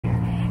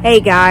Hey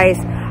guys,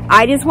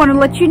 I just want to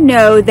let you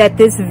know that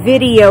this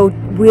video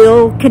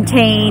will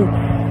contain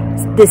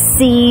the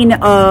scene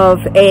of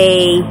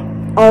a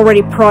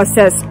already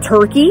processed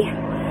turkey.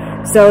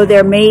 So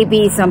there may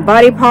be some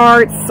body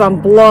parts,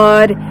 some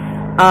blood,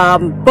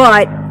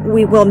 but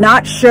we will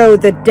not show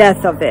the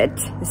death of it.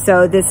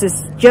 So this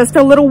is just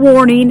a little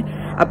warning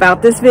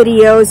about this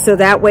video, so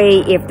that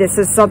way if this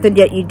is something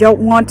that you don't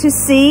want to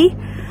see,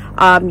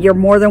 you're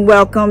more than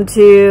welcome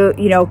to,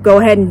 go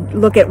ahead and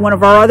look at one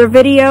of our other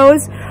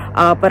videos.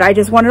 But I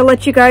just wanted to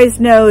let you guys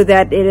know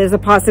that it is a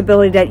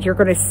possibility that you're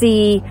going to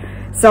see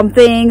some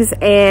things,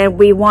 and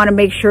we want to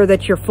make sure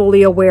that you're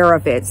fully aware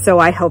of it. So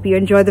I hope you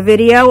enjoy the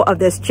video of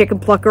this chicken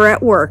plucker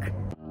at work.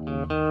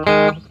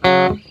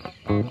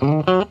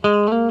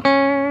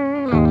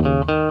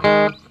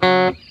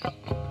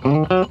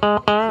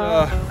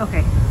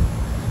 Okay.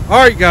 All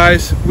right,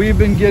 guys, we've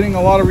been getting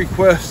a lot of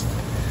requests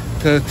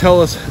to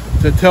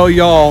tell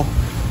y'all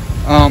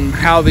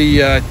how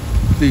the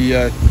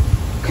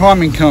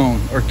calming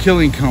cone or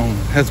killing cone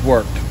has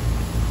worked.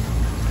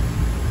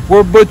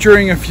 We're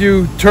butchering a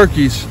few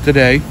turkeys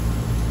today,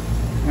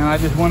 and I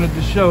just wanted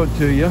to show it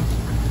to you.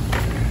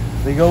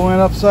 They go in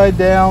upside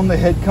down, the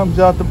head comes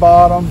out the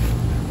bottom.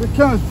 They're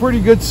kind of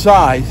pretty good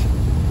size.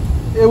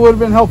 It would have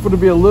been helpful to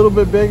be a little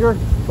bit bigger,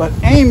 but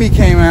Amy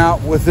came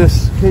up with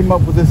this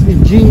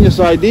ingenious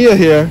idea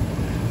here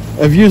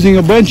of using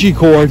a bungee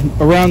cord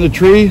around the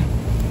tree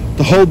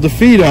to hold the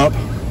feet up.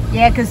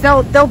 Yeah, because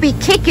they'll be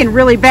kicking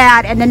really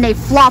bad and then they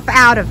flop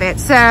out of it.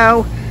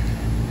 So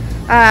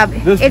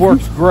this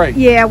works great.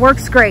 Yeah, it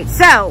works great.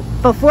 So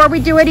before we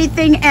do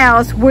anything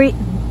else,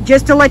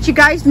 just to let you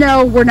guys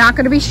know, we're not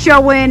going to be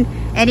showing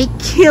any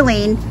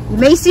killing. You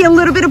may see a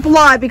little bit of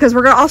blood because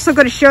we're also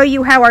going to show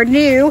you how our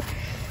new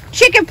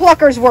chicken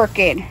plucker's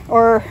working.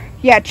 Or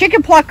yeah,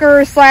 chicken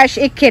plucker /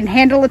 it can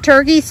handle a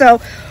turkey.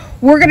 So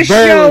we're going to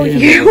show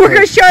you. We're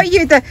going to show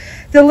you the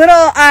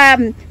little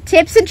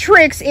tips and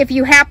tricks if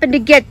you happen to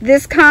get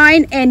this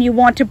kind and you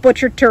want to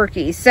butcher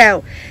turkeys.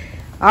 So,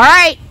 all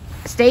right,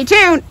 stay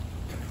tuned.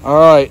 All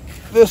right,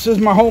 this is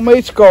my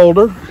homemade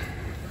scalder.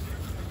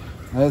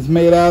 It's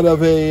made out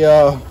of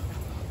a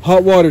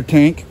hot water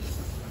tank.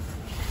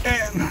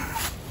 And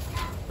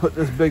put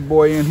this big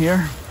boy in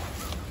here.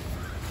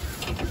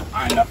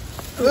 I know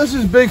this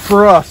is big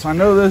for us. I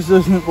know this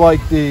isn't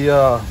like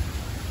the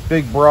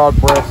big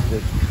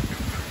broad-breasted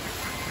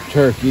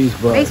turkeys,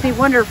 but makes me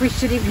wonder if we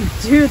should even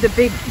do the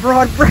big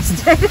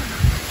broad-breasted.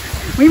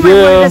 We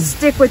might want to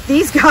stick with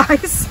these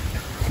guys.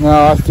 No,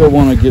 I still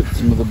want to get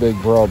some of the big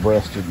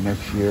broad-breasted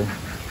next year.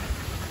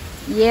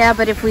 Yeah,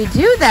 but if we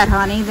do that,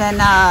 honey, then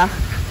how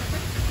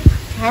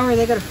are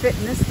they going to fit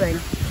in this thing?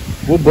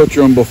 We'll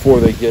butcher them before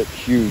they get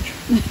huge.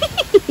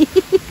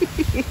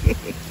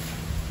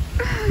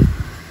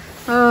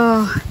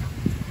 Oh,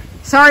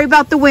 sorry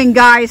about the wind,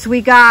 guys. We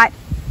got,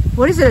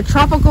 what is it, a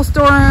tropical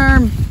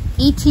storm?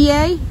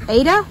 ETA?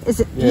 Ada?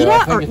 Is it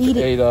Ida or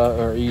Ida? Ada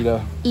or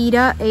Ida.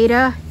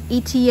 Ada,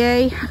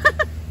 ETA.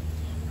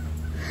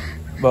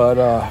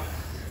 But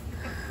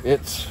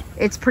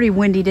it's pretty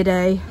windy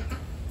today.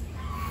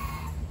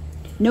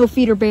 No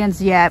feeder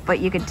bands yet, but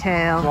you can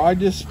tell. So I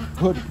just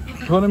put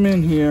them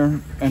in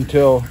here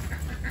until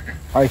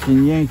I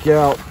can yank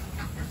out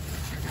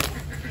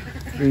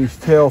these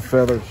tail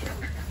feathers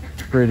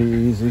pretty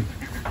easy.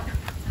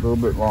 A little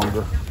bit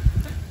longer.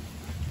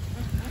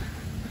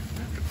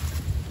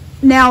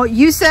 Now,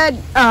 you said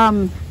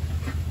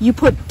you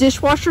put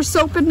dishwasher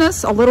soap in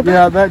this a little bit?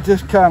 Yeah, that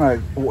just kind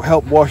of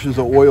helps washes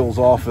the oils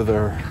off of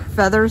their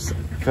feathers.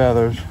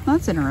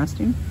 That's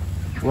interesting.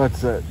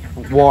 Lets that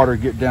water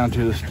get down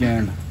to the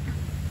skin.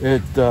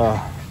 It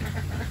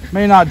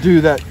may not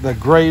do that the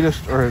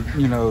greatest, or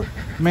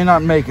may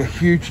not make a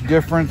huge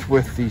difference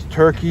with these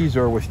turkeys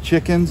or with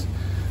chickens,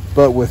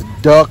 but with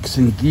ducks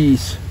and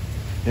geese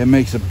it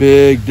makes a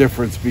big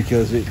difference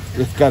because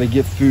it's got to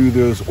get through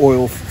those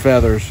oil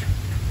feathers.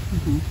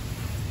 Mm-hmm.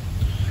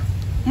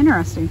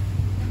 Interesting.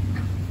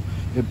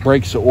 It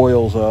breaks the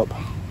oils up.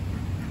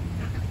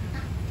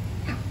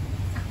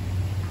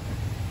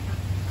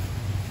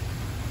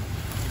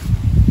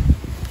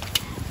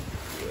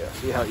 Yeah,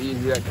 see how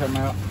easy that come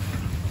out?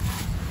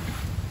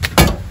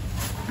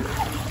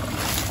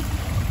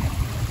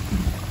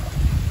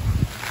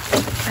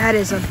 That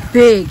is a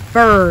big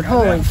bird.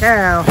 Holy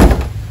cow.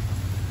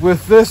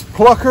 With this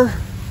plucker,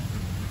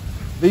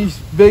 these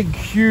big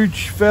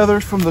huge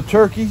feathers from the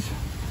turkeys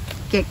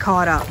get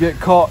caught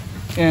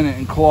in it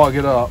and clog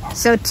it up.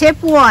 So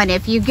tip 1,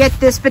 if you get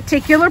this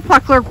particular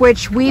plucker,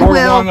 which we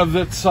will, one of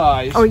that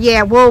size. Oh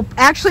yeah, we'll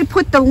actually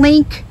put the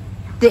link,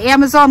 the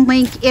Amazon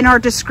link, in our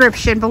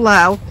description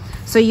below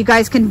so you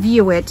guys can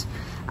view it.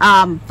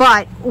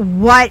 But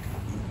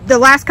the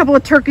last couple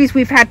of turkeys,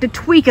 we've had to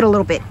tweak it a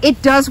little bit.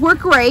 It does work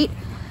great,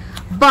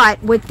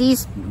 but with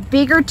these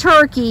bigger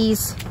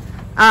turkeys,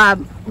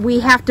 we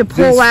have to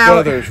pull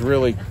out feathers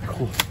really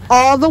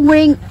all the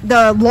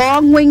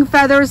long wing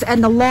feathers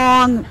and the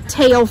long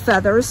tail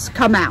feathers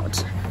come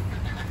out.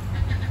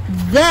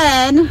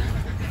 Then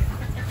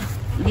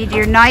you need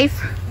your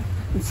knife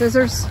and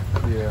scissors.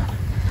 Yeah.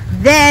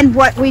 Then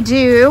what we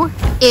do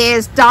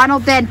is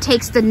Donald then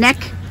takes the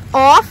neck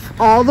off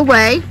all the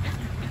way.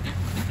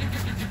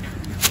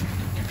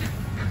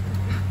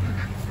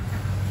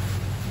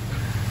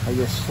 I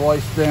just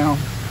slice down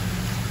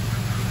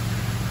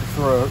the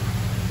throat.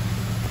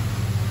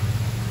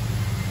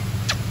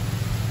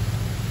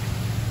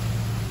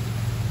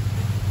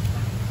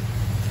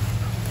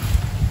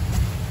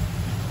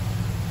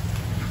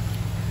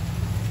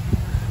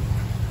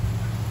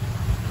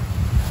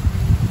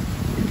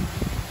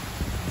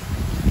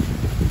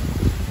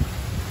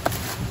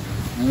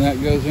 And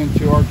that goes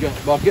into our gut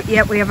bucket.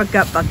 Yep, we have a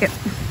gut bucket.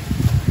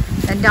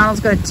 And Donald's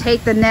going to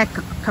take the neck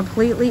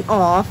completely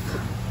off.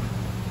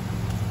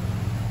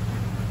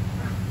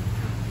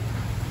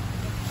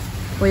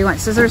 What do you want,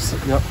 scissors?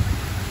 Yep.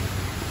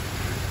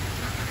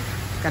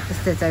 Got the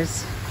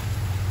scissors.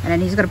 And then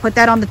he's going to put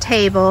that on the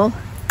table.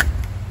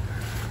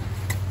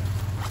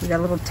 We got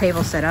a little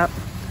table set up.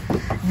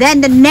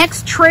 Then the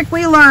next trick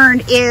we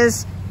learned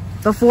is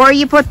before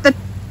you put the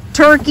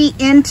turkey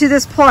into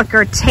this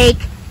plucker, take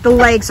the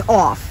legs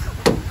off.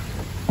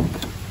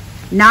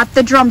 Not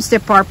the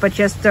drumstick part, but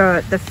just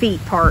the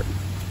feet part.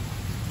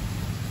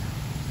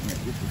 Yeah,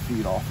 get the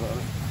feet off of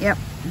it. Yep.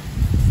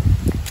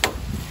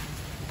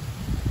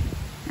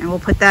 And we'll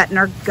put that in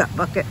our gut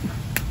bucket.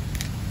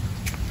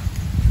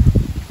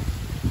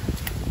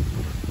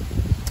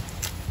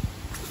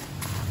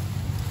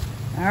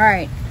 All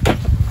right.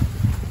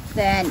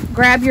 Then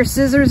grab your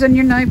scissors and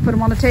your knife, put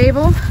them on the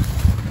table.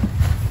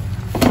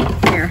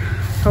 Here,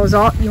 hose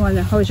off. You want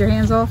to hose your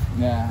hands off?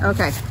 Yeah.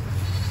 Okay.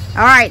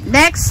 All right,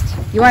 next,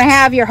 you want to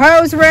have your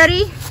hose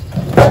ready.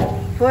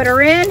 Put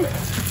her in.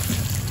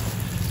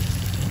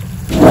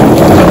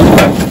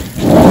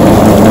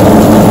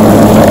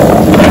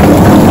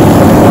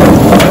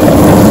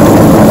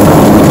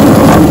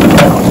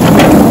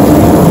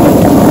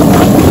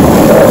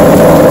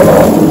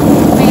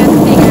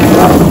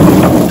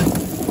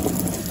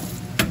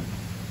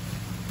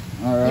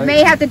 You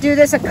may have to do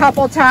this a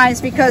couple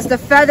times because the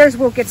feathers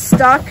will get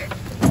stuck.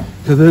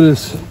 Because it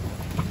is,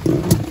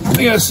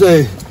 I gotta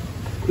say,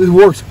 this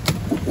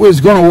was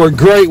going to work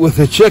great with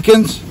the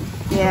chickens.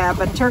 Yeah,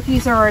 but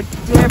turkeys are a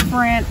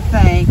different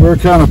thing. We're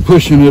kind of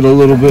pushing it a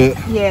little bit.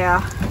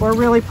 Yeah, we're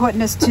really putting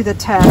this to the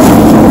test.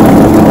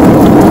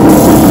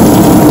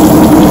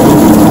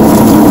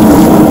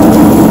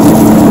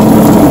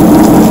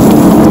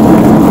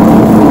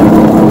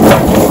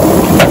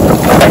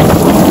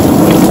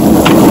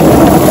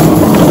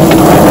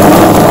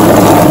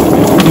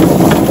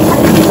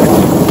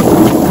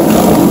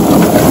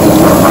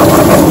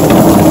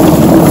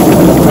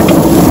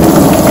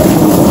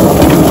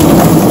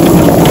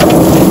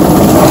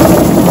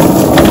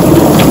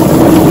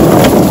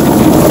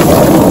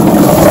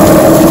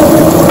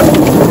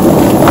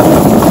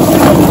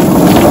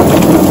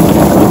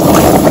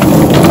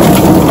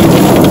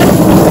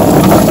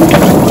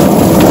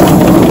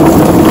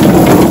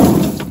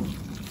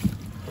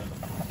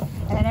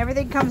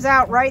 Comes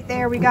out right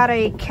there. We got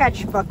a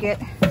catch bucket.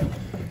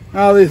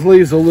 Oh, this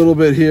leaves a little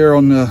bit here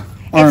on the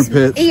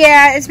armpits.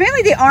 Yeah, it's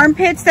mainly the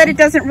armpits that it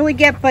doesn't really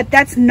get, but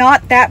that's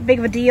not that big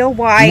of a deal.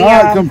 Why?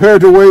 Not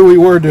compared to the way we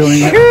were doing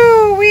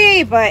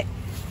it. But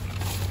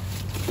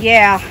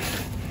yeah.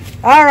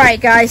 All right,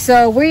 guys.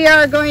 So we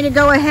are going to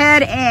go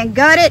ahead and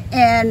gut it,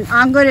 and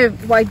I'm going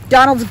to, like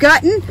Donald's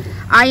gutting,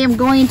 I am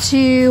going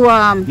to.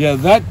 Yeah,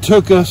 that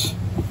took us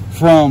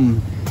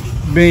from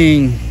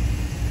being.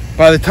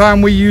 By the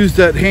time we used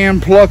that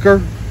hand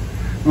plucker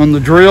on the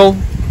drill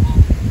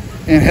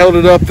and held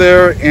it up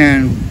there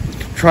and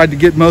tried to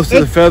get most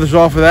of the feathers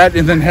off of that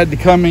and then had to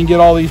come and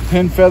get all these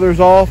pin feathers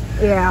off.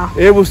 Yeah.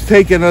 It was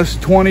taking us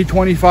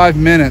 20-25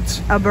 minutes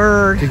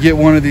to get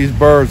one of these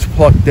birds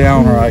plucked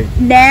down right.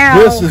 Now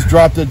this has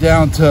dropped it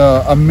down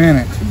to a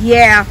minute.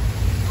 Yeah.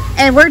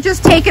 And we're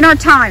just taking our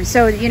time.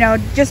 So, you know,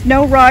 just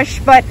no rush.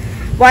 But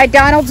while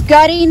Donald's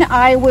gutting,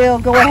 I will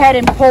go ahead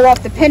and pull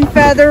off the pin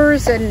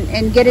feathers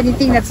and get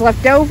anything that's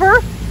left over.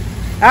 All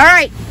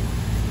right.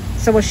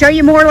 So we'll show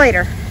you more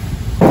later.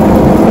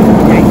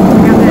 Okay,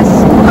 got this.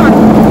 Hold on.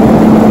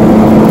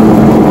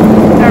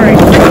 All right.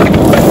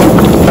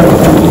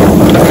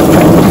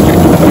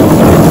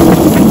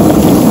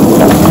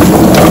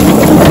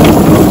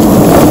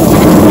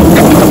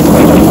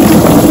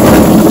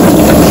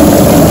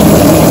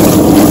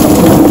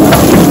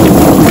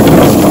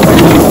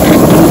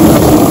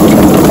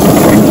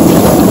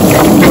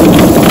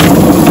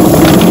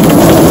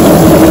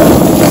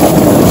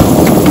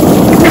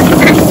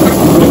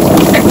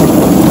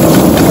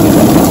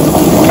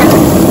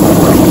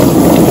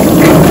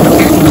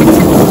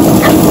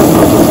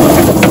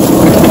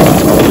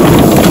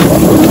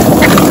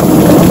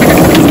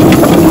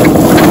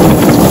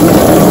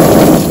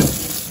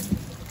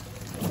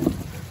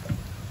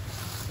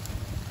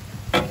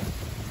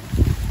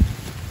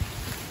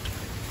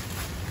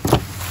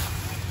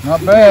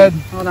 Not bad.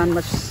 Hold on,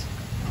 let's,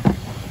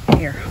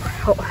 here,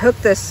 hook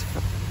this,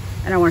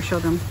 and I want to show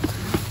them.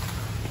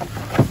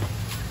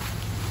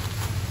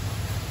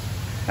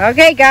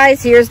 Okay,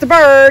 guys, here's the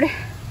bird.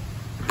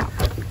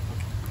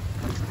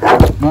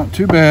 not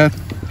too bad.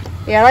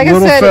 Yeah, like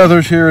little I said,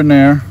 feathers here and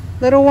there.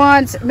 Little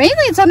ones.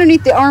 Mainly it's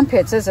underneath the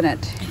armpits, isn't it?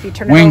 If you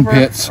turn it wing over.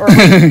 pits. Or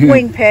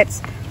wing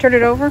pits. Turn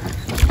it over.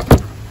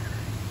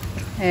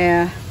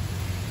 Yeah.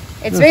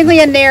 It's mainly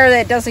in there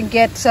that doesn't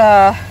get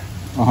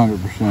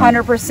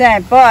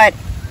 100%. But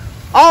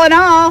all in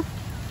all,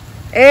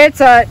 it's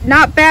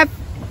not bad,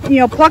 you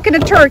know, plucking a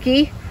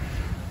turkey.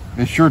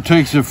 It sure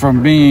takes it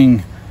from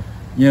being,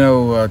 you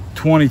know, a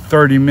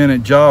 20-30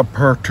 minute job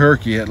per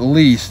turkey at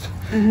least,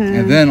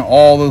 and then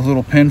all those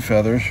little pin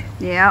feathers.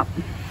 Yeah.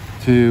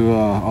 To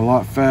a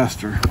lot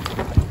faster.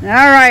 All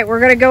right, we're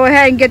gonna go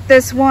ahead and get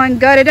this one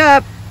gutted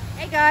up.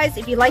 Hey guys,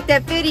 if you like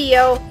that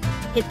video,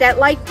 hit that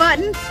like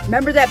button,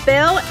 remember that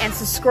bell, and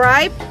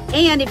subscribe.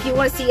 And if you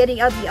want to see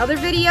any of the other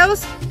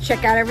videos,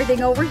 check out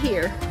everything over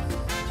here.